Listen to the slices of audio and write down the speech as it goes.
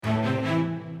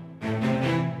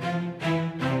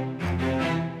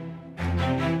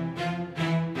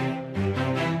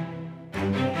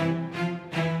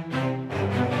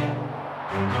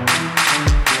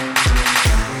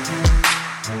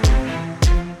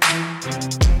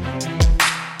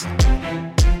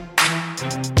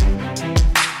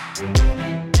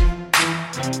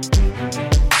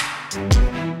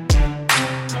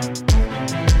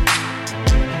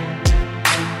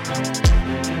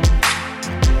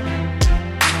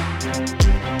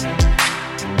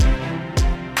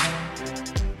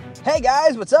Hey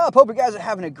guys, what's up? Hope you guys are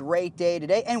having a great day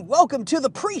today, and welcome to the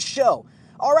pre-show.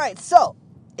 All right, so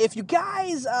if you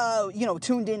guys,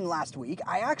 tuned in last week,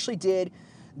 I actually did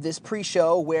this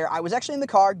pre-show where I was actually in the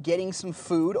car getting some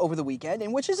food over the weekend,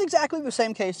 and which is exactly the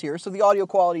same case here. So the audio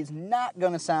quality is not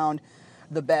going to sound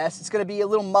the best. It's going to be a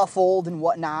little muffled and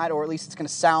whatnot, or at least it's going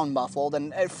to sound muffled.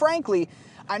 And frankly,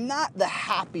 I'm not the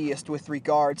happiest with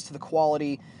regards to the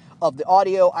quality of the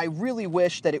audio. I really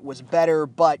wish that it was better,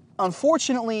 but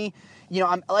unfortunately,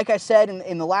 I'm like I said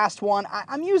in the last one,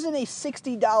 I'm using a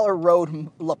 $60 Rode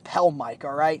lapel mic,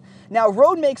 all right? Now,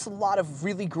 Rode makes a lot of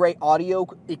really great audio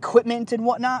equipment and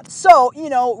whatnot, so,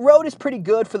 Rode is pretty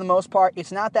good for the most part.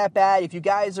 It's not that bad. If you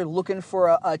guys are looking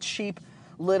for a cheap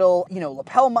little,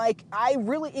 lapel mic,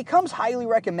 it comes highly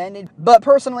recommended, but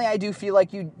personally, I do feel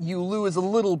like you lose a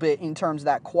little bit in terms of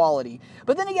that quality.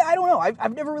 But then again, I don't know,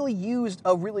 I've never really used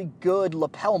a really good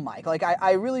lapel mic. Like,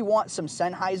 I really want some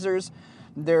Sennheisers.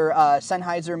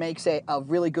 Sennheiser makes a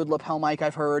really good lapel mic,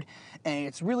 I've heard, and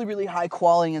it's really, really high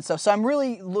quality and stuff, so I'm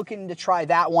really looking to try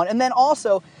that one. And then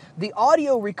also, the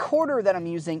audio recorder that I'm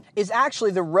using is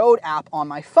actually the Rode app on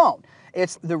my phone.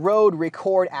 It's the Rode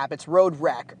Record app. It's Rode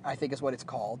Rec, I think is what it's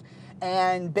called.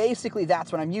 And basically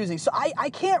that's what I'm using. So I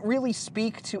can't really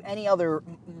speak to any other...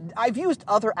 I've used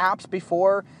other apps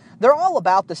before. They're all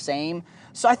about the same.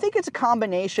 So I think it's a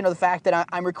combination of the fact that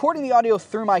I'm recording the audio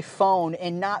through my phone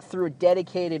and not through a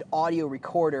dedicated audio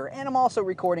recorder. And I'm also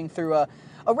recording through a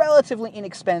relatively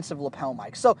inexpensive lapel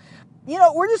mic. So,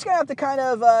 we're just going to have to kind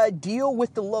of deal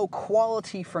with the low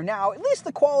quality for now. At least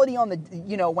the quality on the,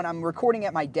 when I'm recording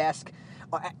at my desk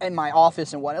in my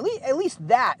office and what, at least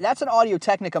that's an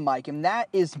Audio-Technica mic, and that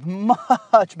is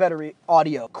much better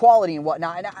audio quality and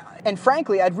whatnot. And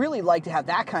frankly, I'd really like to have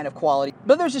that kind of quality,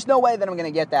 but there's just no way that I'm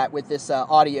going to get that with this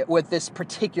with this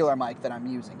particular mic that I'm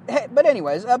using. Hey, but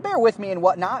anyways, bear with me and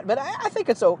whatnot, but I think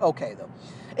it's okay though.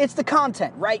 It's the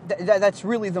content, right? That's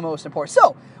really the most important.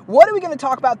 So, what are we going to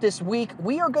talk about this week?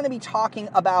 We are going to be talking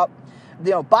about,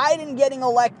 Biden getting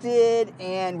elected,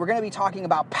 and we're going to be talking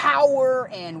about power,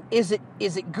 and is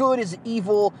it good, is it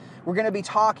evil? We're going to be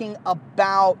talking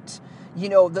about,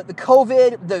 the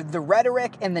COVID, the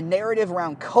rhetoric and the narrative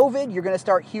around COVID. You're going to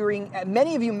start hearing,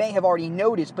 many of you may have already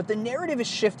noticed, but the narrative is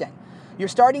shifting. You're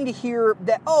starting to hear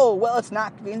that, it's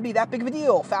not going to be that big of a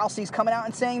deal. Fauci's coming out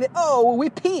and saying that, we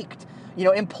peaked.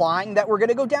 Implying that we're going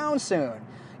to go down soon.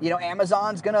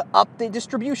 Amazon's going to up the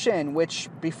distribution, which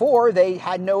before they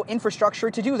had no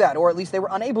infrastructure to do that, or at least they were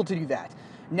unable to do that.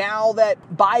 Now that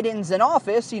Biden's in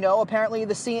office, apparently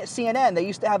the CNN, they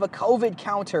used to have a COVID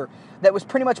counter that was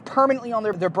pretty much permanently on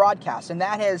their broadcast, and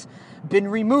that has been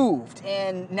removed.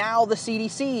 And now the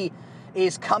CDC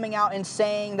is coming out and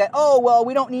saying that,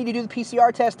 we don't need to do the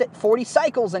PCR test at 40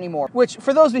 cycles anymore. Which,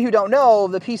 for those of you who don't know,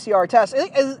 the PCR test,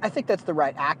 I think that's the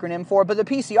right acronym for it, but the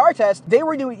PCR test, they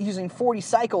were using 40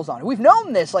 cycles on it. We've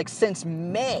known this, since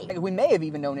May. We may have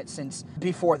even known it since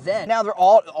before then. Now they're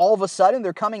all of a sudden,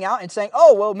 they're coming out and saying,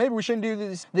 maybe we shouldn't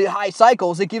do the high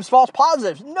cycles. It gives false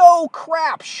positives. No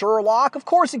crap, Sherlock. Of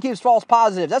course it gives false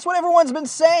positives. That's what everyone's been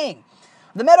saying.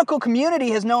 The medical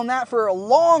community has known that for a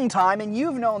long time, and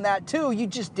you've known that too. You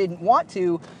just didn't want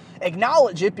to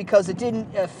acknowledge it because it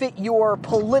didn't fit your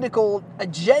political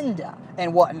agenda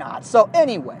and whatnot. So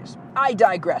anyways, I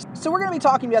digress. So we're going to be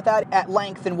talking about that at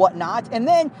length and whatnot. And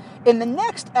then in the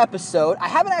next episode, I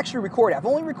haven't actually recorded. I've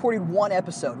only recorded one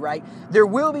episode, right? There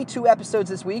will be 2 episodes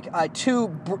this week,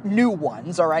 2 new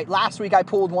ones, all right? Last week I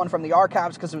pulled one from the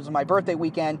archives because it was my birthday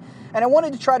weekend, and I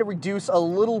wanted to try to reduce a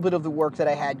little bit of the work that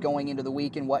I had going into the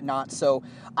week and whatnot. So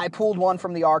I pulled one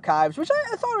from the archives, which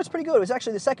I thought was pretty good. It was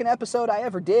actually the second episode I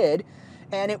ever did.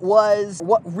 And it was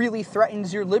what really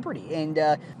threatens your liberty. And,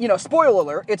 spoiler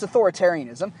alert, it's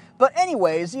authoritarianism. But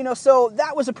anyways, so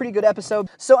that was a pretty good episode.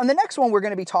 So in the next one, we're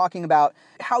going to be talking about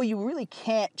how you really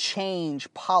can't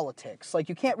change politics.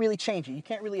 You can't really change it. You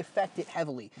can't really affect it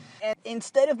heavily. And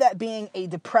instead of that being a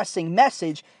depressing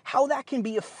message, how that can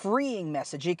be a freeing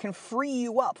message. It can free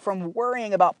you up from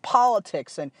worrying about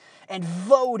politics and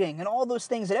voting and all those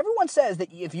things that everyone says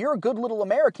that if you're a good little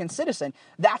American citizen,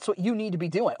 that's what you need to be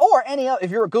doing. Or if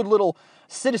you're a good little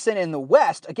citizen in the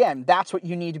West, again, that's what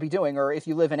you need to be doing. Or if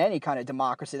you live in any kind of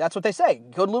democracy, that's what they say.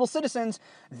 Good little citizens,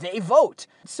 they vote.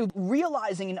 So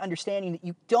realizing and understanding that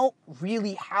you don't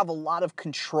really have a lot of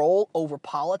control over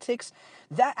politics,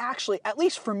 that actually, at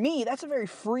least for me, that's a very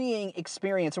freeing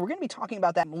experience. And we're going to be talking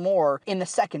about that more in the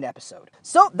second episode.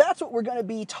 So that's what we're going to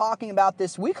be talking about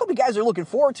this week. Hope you guys are looking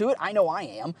forward to it. I know I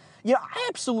am. I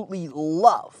absolutely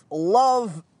love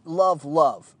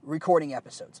recording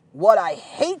episodes. What I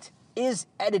hate is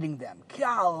editing them.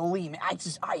 Golly, man,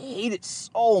 I hate it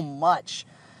so much.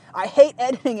 I hate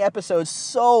editing episodes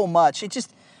so much.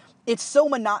 It's so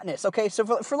monotonous, okay? So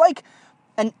for like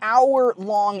an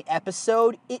hour-long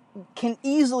episode, it can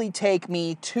easily take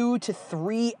me 2 to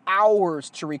 3 hours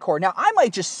to record. Now, I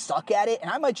might just suck at it,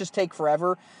 and I might just take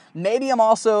forever. Maybe I'm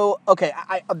also, okay,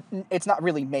 it's not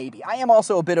really maybe. I am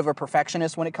also a bit of a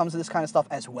perfectionist when it comes to this kind of stuff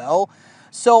as well.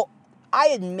 So I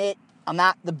admit I'm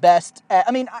not the best at,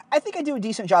 I think I do a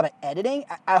decent job at editing.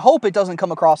 I hope it doesn't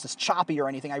come across as choppy or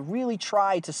anything. I really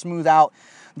try to smooth out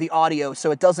the audio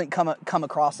so it doesn't come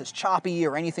across as choppy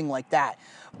or anything like that.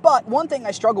 But one thing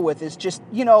I struggle with is just,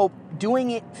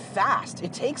 doing it fast.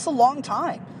 It takes a long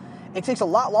time. It takes a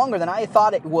lot longer than I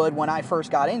thought it would when I first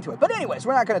got into it. But anyways,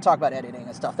 we're not going to talk about editing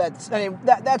and stuff. That's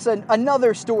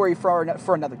another story for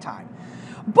another time.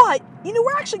 But,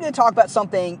 we're actually going to talk about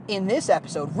something in this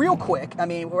episode real quick.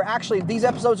 These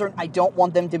episodes I don't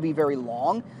want them to be very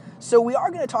long. So we are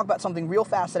going to talk about something real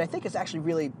fast that I think is actually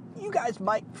really, you guys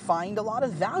might find a lot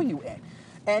of value in.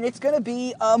 And it's going to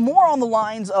be more on the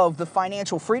lines of the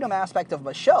financial freedom aspect of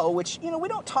my show, which, we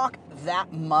don't talk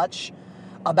that much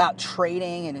about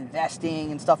trading and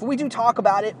investing and stuff. We do talk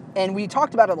about it, and we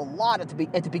talked about it a lot at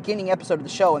the beginning episode of the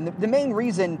show. And the main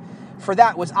reason for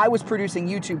that was I was producing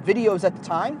YouTube videos at the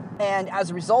time, and as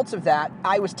a result of that,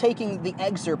 I was taking the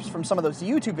excerpts from some of those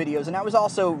YouTube videos, and I was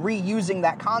also reusing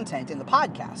that content in the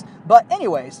podcast. But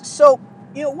anyways, so,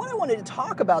 what I wanted to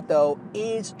talk about, though,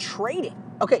 is trading.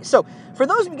 Okay, so for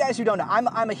those of you guys who don't know,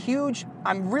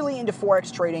 I'm really into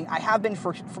Forex trading. I have been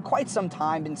for quite some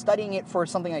time, been studying it for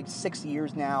something like 6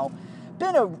 years now.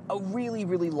 Been a really,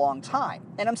 really long time.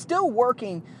 And I'm still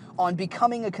working on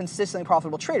becoming a consistently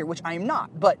profitable trader, which I am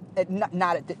not, but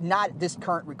not at this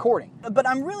current recording. But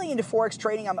I'm really into Forex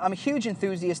trading. I'm a huge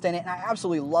enthusiast in it, and I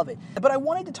absolutely love it. But I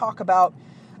wanted to talk about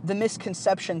the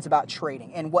misconceptions about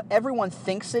trading and what everyone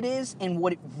thinks it is and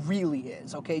what it really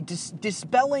is, okay?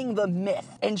 Dispelling the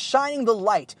myth and shining the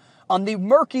light on the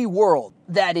murky world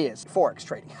that is Forex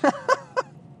trading.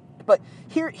 But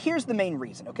here's the main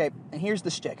reason, okay? And here's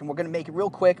the shtick, and we're going to make it real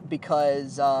quick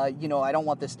because, I don't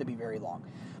want this to be very long.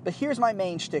 But here's my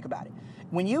main shtick about it.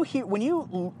 When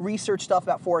you research stuff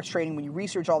about Forex trading, when you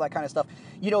research all that kind of stuff,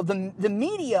 the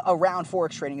media around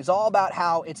Forex trading is all about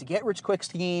how it's a get-rich-quick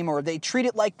scheme, or they treat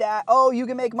it like that. Oh, you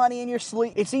can make money in your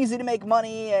sleep. It's easy to make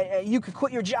money. You could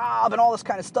quit your job and all this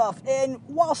kind of stuff. And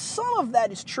while some of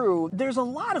that is true, there's a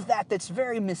lot of that that's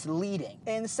very misleading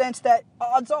in the sense that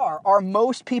odds are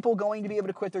most people going to be able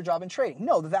to quit their job in trading?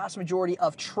 No, the vast majority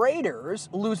of traders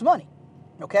lose money.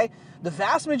 Okay? The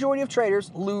vast majority of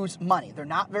traders lose money. They're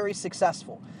not very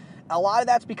successful. A lot of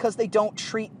that's because they don't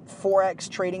treat Forex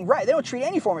trading right. They don't treat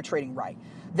any form of trading right.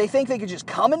 They think they could just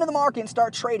come into the market and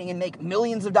start trading and make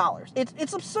millions of dollars.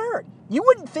 It's absurd. You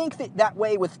wouldn't think that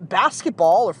way with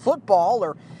basketball or football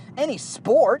or any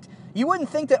sport. You wouldn't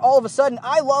think that all of a sudden,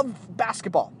 I love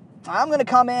basketball. I'm going to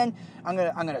come in, I'm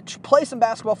going to play some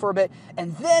basketball for a bit,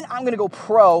 and then I'm going to go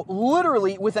pro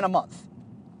literally within a month.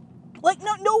 Like,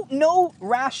 no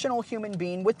rational human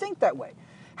being would think that way.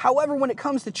 However, when it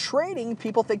comes to trading,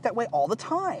 people think that way all the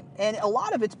time. And a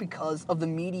lot of it's because of the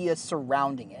media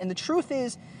surrounding it. And the truth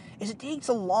is it takes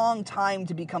a long time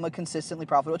to become a consistently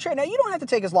profitable trader. Now, you don't have to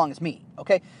take as long as me,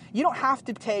 okay? You don't have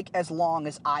to take as long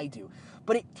as I do.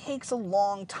 But it takes a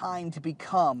long time to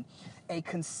become a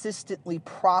consistently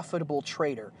profitable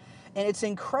trader. And it's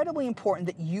incredibly important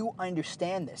that you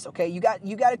understand this, okay? You got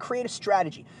to create a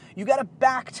strategy. You got to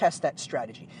back test that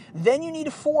strategy. Then you need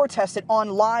to forward test it on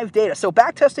live data. So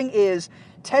back testing is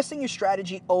testing your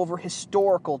strategy over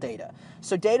historical data.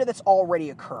 So data that's already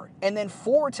occurred. And then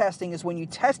forward testing is when you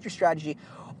test your strategy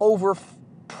over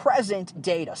present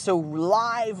data. So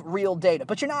live, real data.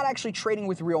 But you're not actually trading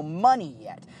with real money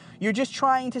yet. You're just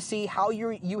trying to see how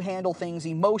you handle things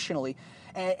emotionally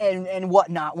and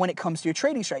whatnot when it comes to your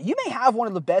trading strategy. You may have one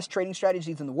of the best trading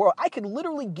strategies in the world. I could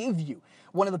literally give you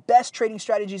one of the best trading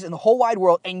strategies in the whole wide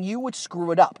world, and you would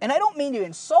screw it up. And I don't mean to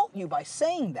insult you by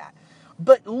saying that,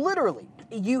 but literally,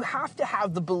 you have to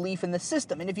have the belief in the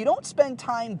system. And if you don't spend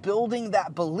time building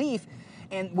that belief,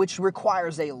 and which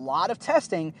requires a lot of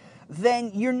testing,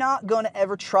 then you're not going to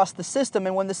ever trust the system.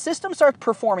 And when the system starts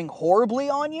performing horribly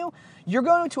on you, you're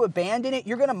going to abandon it,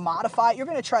 you're going to modify it, you're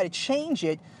going to try to change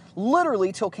it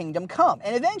literally till kingdom come.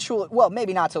 And eventually, well,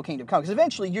 maybe not till kingdom come, because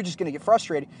eventually you're just going to get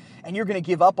frustrated and you're going to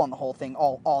give up on the whole thing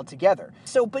altogether.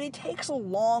 So, but it takes a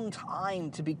long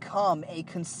time to become a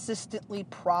consistently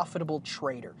profitable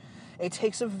trader. It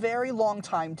takes a very long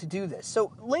time to do this.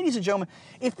 So, ladies and gentlemen,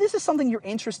 if this is something you're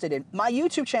interested in, my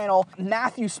YouTube channel,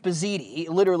 Matthew Spazziti,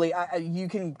 literally, you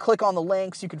can click on the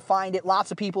links, you can find it.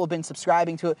 Lots of people have been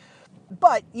subscribing to it.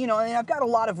 But, and I've got a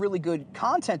lot of really good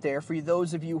content there for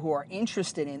those of you who are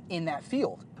interested in that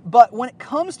field. But when it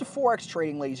comes to Forex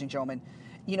trading, ladies and gentlemen,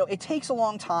 it takes a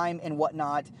long time and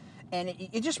whatnot, and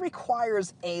it just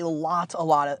requires a lot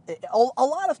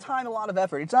of time, a lot of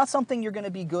effort. It's not something you're going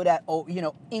to be good at,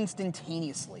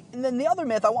 instantaneously. And then the other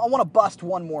myth, I want to bust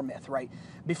one more myth, right?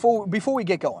 Before we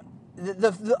get going.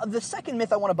 The second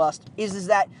myth I want to bust is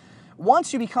that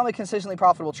once you become a consistently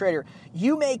profitable trader,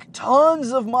 you make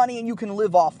tons of money and you can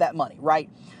live off that money, right?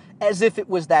 As if it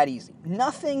was that easy.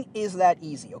 Nothing is that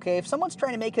easy, okay? If someone's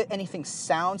trying to make anything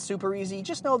sound super easy,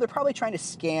 just know they're probably trying to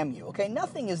scam you, okay?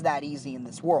 Nothing is that easy in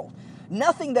this world.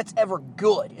 Nothing that's ever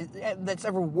good, that's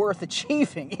ever worth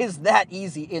achieving is that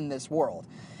easy in this world.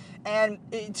 And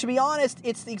to be honest,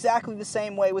 it's exactly the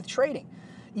same way with trading.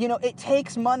 It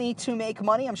takes money to make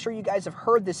money. I'm sure you guys have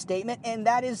heard this statement, and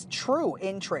that is true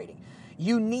in trading.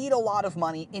 You need a lot of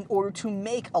money in order to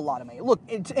make a lot of money. Look,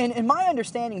 in my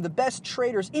understanding, the best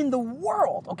traders in the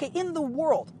world,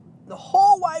 the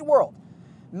whole wide world,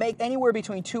 make anywhere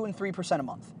between 2 and 3% a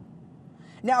month.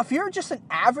 Now, if you're just an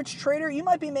average trader, you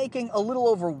might be making a little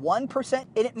over 1%,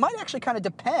 and it might actually kind of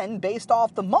depend based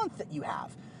off the month that you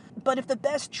have. But if the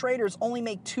best traders only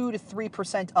make 2 to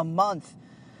 3% a month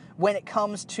when it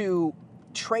comes to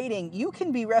trading, you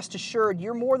can be rest assured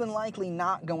you're more than likely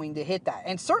not going to hit that,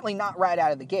 and certainly not right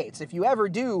out of the gates. If you ever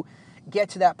do get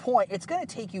to that point, it's going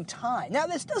to take you time. Now,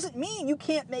 this doesn't mean you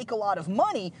can't make a lot of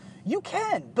money. You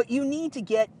can, but you need to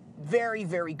get very,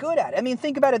 very good at it. I mean,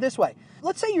 think about it this way.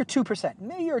 Let's say you're 2%.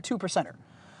 Maybe you're a 2%er.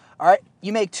 All right,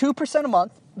 you make 2% a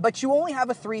month, but you only have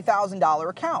a $3,000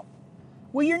 account.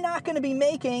 Well, you're not going to be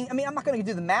making, I'm not going to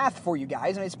do the math for you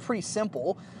guys. It's pretty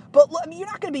simple, but you're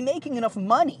not going to be making enough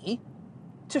money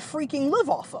to freaking live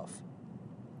off of.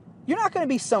 You're not going to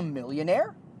be some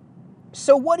millionaire.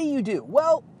 So what do?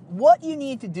 Well, what you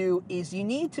need to do is you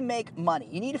need to make money.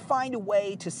 You need to find a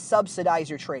way to subsidize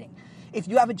your trading. If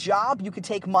you have a job, you could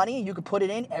take money and you could put it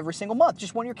in every single month.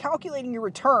 Just when you're calculating your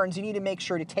returns, you need to make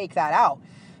sure to take that out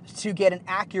to get an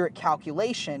accurate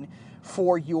calculation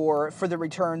for the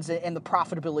returns and the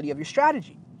profitability of your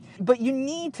strategy. But you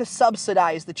need to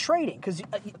subsidize the trading, because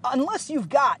unless you've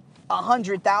got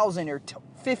 $100,000 or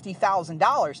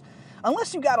 $50,000,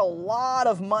 unless you've got a lot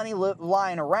of money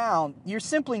lying around, you're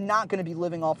simply not going to be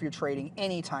living off your trading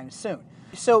anytime soon.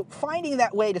 So finding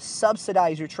that way to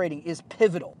subsidize your trading is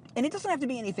pivotal. And it doesn't have to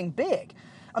be anything big.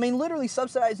 Literally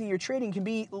subsidizing your trading can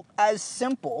be as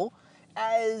simple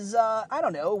as,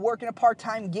 working a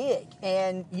part-time gig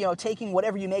and, taking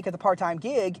whatever you make at the part-time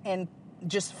gig and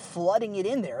just flooding it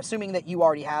in there, assuming that you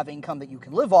already have income that you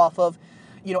can live off of,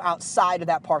 outside of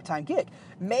that part-time gig.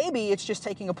 Maybe it's just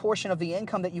taking a portion of the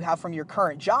income that you have from your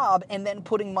current job and then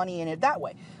putting money in it that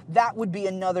way. That would be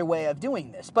another way of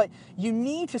doing this. But you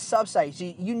need to subsidize.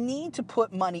 You need to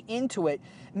put money into it.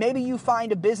 Maybe you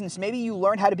find a business. Maybe you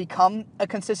learn how to become a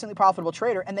consistently profitable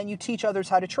trader, and then you teach others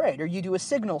how to trade, or you do a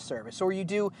signal service, or you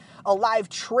do a live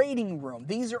trading room.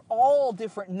 These are all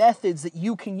different methods that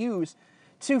you can use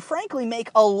to frankly make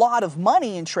a lot of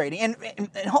money in trading. And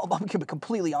I'm going to be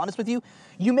completely honest with you,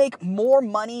 you make more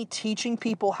money teaching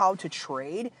people how to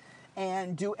trade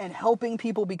and helping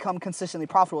people become consistently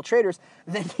profitable traders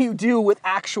than you do with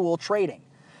actual trading.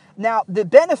 Now, the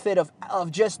benefit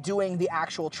of just doing the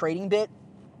actual trading bit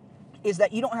is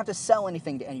that you don't have to sell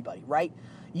anything to anybody, right?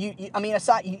 You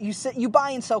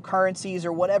buy and sell currencies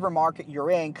or whatever market you're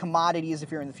in, commodities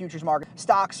if you're in the futures market,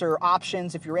 stocks or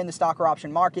options if you're in the stock or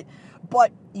option market,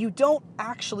 but you don't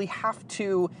actually have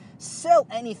to sell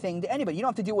anything to anybody. You don't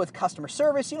have to deal with customer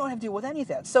service. You don't have to deal with any of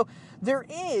that. So there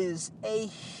is a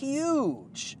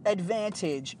huge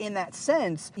advantage in that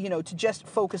sense, to just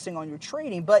focusing on your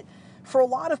trading. But for a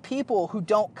lot of people who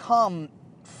don't come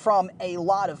from a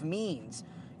lot of means,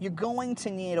 you're going to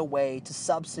need a way to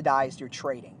subsidize your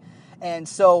trading. And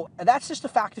so that's just a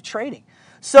fact of trading.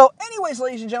 So anyways,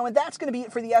 ladies and gentlemen, that's going to be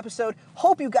it for the episode.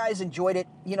 Hope you guys enjoyed it.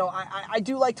 I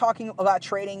do like talking about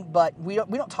trading, but we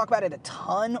don't talk about it a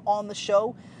ton on the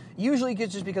show. Usually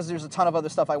just because there's a ton of other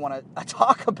stuff I want to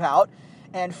talk about.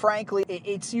 And frankly,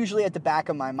 it's usually at the back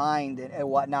of my mind and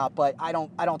whatnot, but I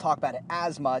don't talk about it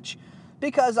as much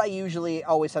because I usually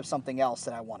always have something else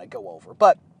that I want to go over.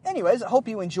 But anyways, I hope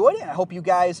you enjoyed it. I hope you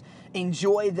guys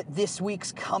enjoy this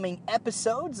week's coming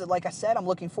episodes. Like I said, I'm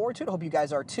looking forward to it. I hope you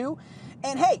guys are too.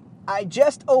 And hey, I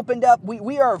just opened up,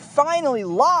 we are finally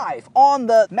live on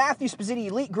the Matthew Spazzitti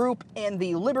Elite Group and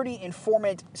the Liberty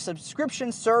Informant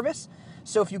subscription service.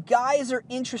 So if you guys are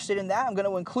interested in that, I'm going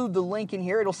to include the link in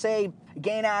here. It'll say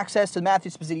gain access to the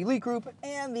Matthew Spazzitti Elite Group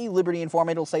and the Liberty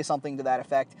Informant. It'll say something to that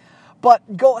effect.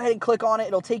 But go ahead and click on it.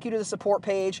 It'll take you to the support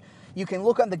page. You can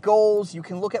look on the goals. You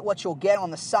can look at what you'll get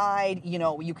on the side. You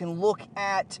know, you can look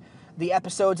at the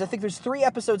episodes. I think there's 3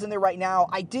 episodes in there right now.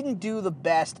 I didn't do the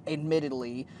best,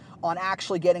 admittedly, on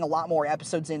actually getting a lot more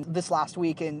episodes in this last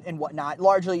week and whatnot.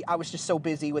 Largely, I was just so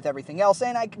busy with everything else.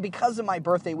 And because of my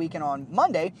birthday weekend on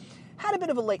Monday, had a bit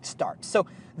of a late start. So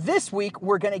this week,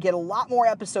 we're going to get a lot more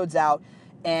episodes out,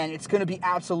 and it's going to be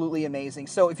absolutely amazing.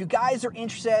 So if you guys are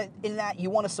interested in that, you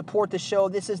want to support the show,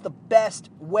 this is the best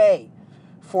way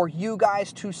for you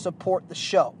guys to support the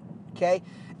show, okay?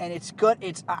 And it's good.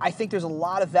 I think there's a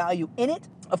lot of value in it.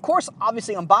 Of course,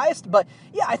 obviously I'm biased, but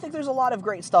yeah, I think there's a lot of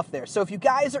great stuff there. So if you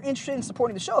guys are interested in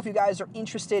supporting the show, if you guys are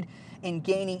interested in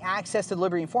gaining access to the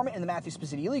Liberty Informant and the Matthew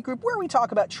Spazzetti Elite Group, where we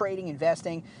talk about trading,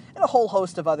 investing, and a whole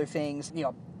host of other things, you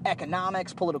know,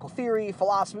 economics, political theory,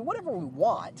 philosophy, whatever we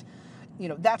want, you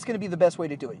know, that's going to be the best way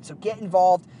to do it. So get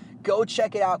involved, go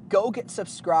check it out, go get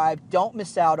subscribed, don't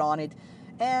miss out on it,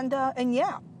 and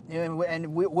yeah.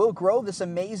 And we'll grow this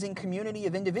amazing community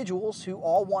of individuals who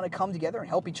all want to come together and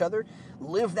help each other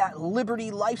live that liberty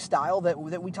lifestyle that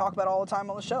we talk about all the time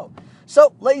on the show.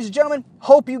 So, ladies and gentlemen,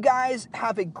 hope you guys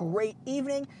have a great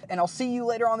evening, and I'll see you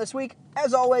later on this week.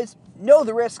 As always, know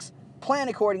the risks, plan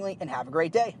accordingly, and have a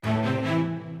great day.